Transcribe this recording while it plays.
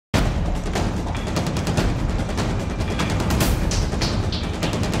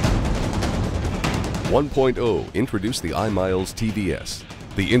1.0 introduced the iMiles TVS.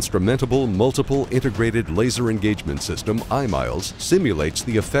 The instrumentable multiple integrated laser engagement system iMiles simulates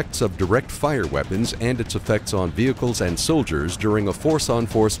the effects of direct fire weapons and its effects on vehicles and soldiers during a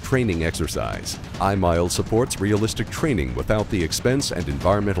force-on-force training exercise. iMiles supports realistic training without the expense and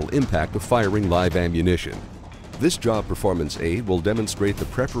environmental impact of firing live ammunition. This job performance aid will demonstrate the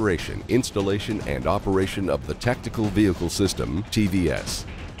preparation, installation, and operation of the Tactical Vehicle System, TVS.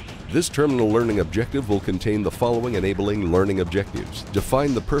 This terminal learning objective will contain the following enabling learning objectives.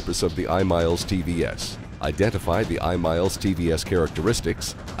 Define the purpose of the iMiles TVS. Identify the iMiles TVS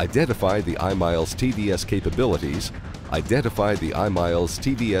characteristics. Identify the iMiles TVS capabilities. Identify the iMiles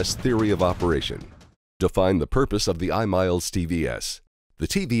TVS theory of operation. Define the purpose of the iMiles TVS. The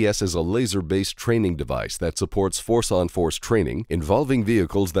TVS is a laser-based training device that supports force-on-force training involving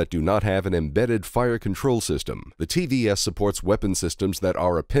vehicles that do not have an embedded fire control system. The TVS supports weapon systems that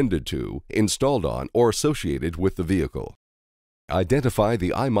are appended to, installed on, or associated with the vehicle. Identify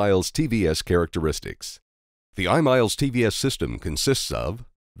the iMiles TVS characteristics. The iMiles TVS system consists of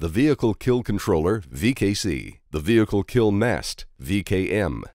the Vehicle Kill Controller, VKC, the Vehicle Kill Mast,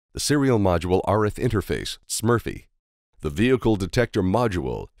 VKM, the Serial Module RF Interface, SMRFI, the Vehicle Detector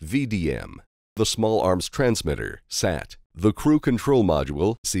Module, VDM, the Small Arms Transmitter, SAT, the Crew Control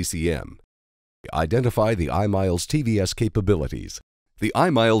Module, CCM. Identify the iMiles TVS capabilities. The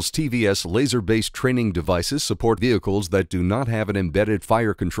iMiles TVS laser-based training devices support vehicles that do not have an embedded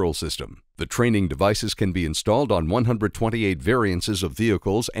fire control system. The training devices can be installed on 128 variances of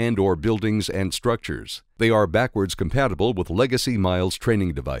vehicles and/or buildings and structures. They are backwards compatible with legacy Miles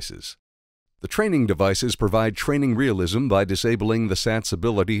training devices. The training devices provide training realism by disabling the SAT's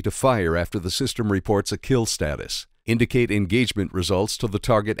ability to fire after the system reports a kill status, indicate engagement results to the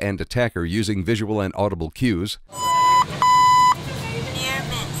target and attacker using visual and audible cues,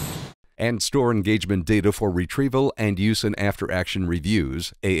 and store engagement data for retrieval and use in after-action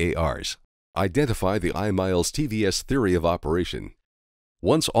reviews, AARs. Identify the iMiles TVS theory of operation.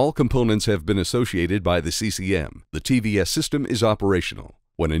 Once all components have been associated by the CCM, the TVS system is operational.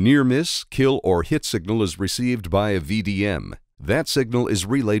 When a near-miss, kill, or hit signal is received by a VDM, that signal is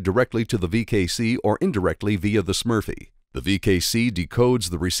relayed directly to the VKC or indirectly via the SMRFI. The VKC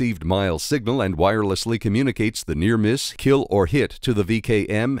decodes the received Miles signal and wirelessly communicates the near-miss, kill, or hit to the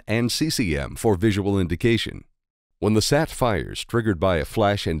VKM and CCM for visual indication. When the SAT fires, triggered by a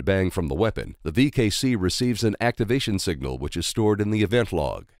flash and bang from the weapon, the VKC receives an activation signal which is stored in the event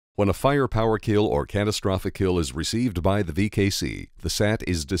log. When a firepower kill or catastrophic kill is received by the VKC, the SAT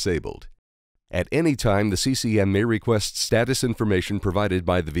is disabled. At any time, the CCM may request status information provided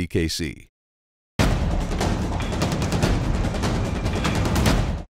by the VKC.